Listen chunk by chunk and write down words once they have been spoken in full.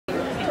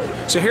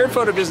So here at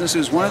Photo Business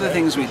News, one of the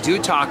things we do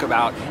talk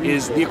about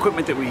is the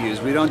equipment that we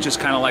use. We don't just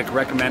kind of like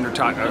recommend or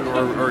talk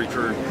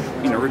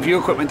or review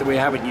equipment that we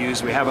haven't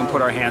used, we haven't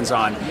put our hands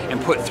on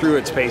and put through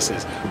its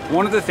paces.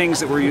 One of the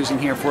things that we're using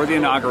here for the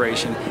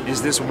inauguration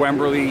is this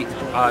Wimberley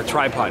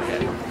tripod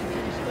head.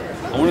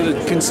 One of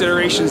the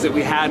considerations that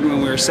we had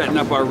when we were setting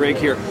up our rig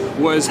here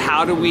was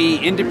how do we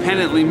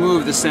independently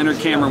move the center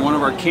camera, one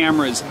of our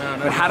cameras,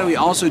 but how do we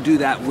also do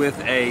that with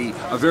a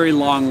very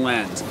long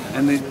lens?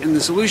 And the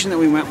solution that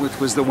we went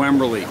with was the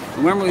Wimberley.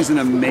 The Wimberley is an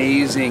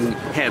amazing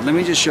head. Let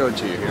me just show it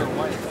to you here.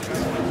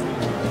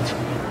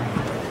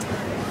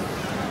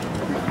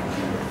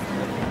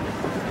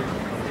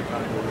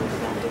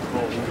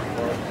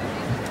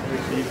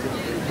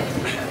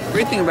 The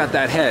great thing about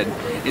that head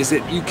is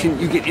that you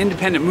get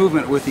independent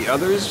movement with the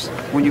others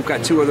when you've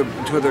got two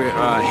other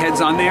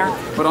heads on there.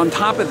 But on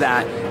top of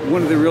that,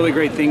 one of the really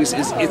great things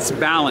is it's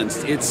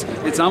balanced. It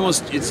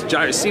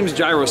seems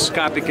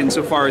gyroscopic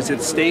insofar as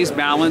it stays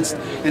balanced,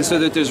 and so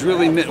that there's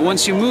really,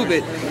 once you move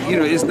it,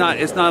 it's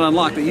not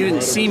unlocked. But you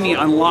didn't see me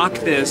unlock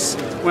this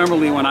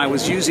Wimberley when I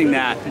was using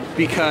that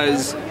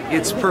because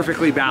it's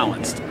perfectly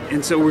balanced.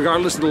 And so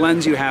regardless of the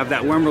lens you have,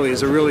 that Wimberley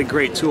is a really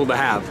great tool to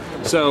have.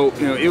 So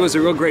it was a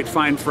real great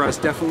find for us.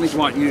 Definitely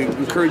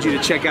encourage you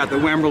to check out the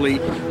Wimberley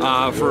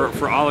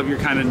for all of your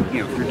kind of,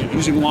 if you're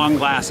using long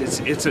glass,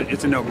 it's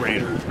a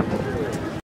no-brainer.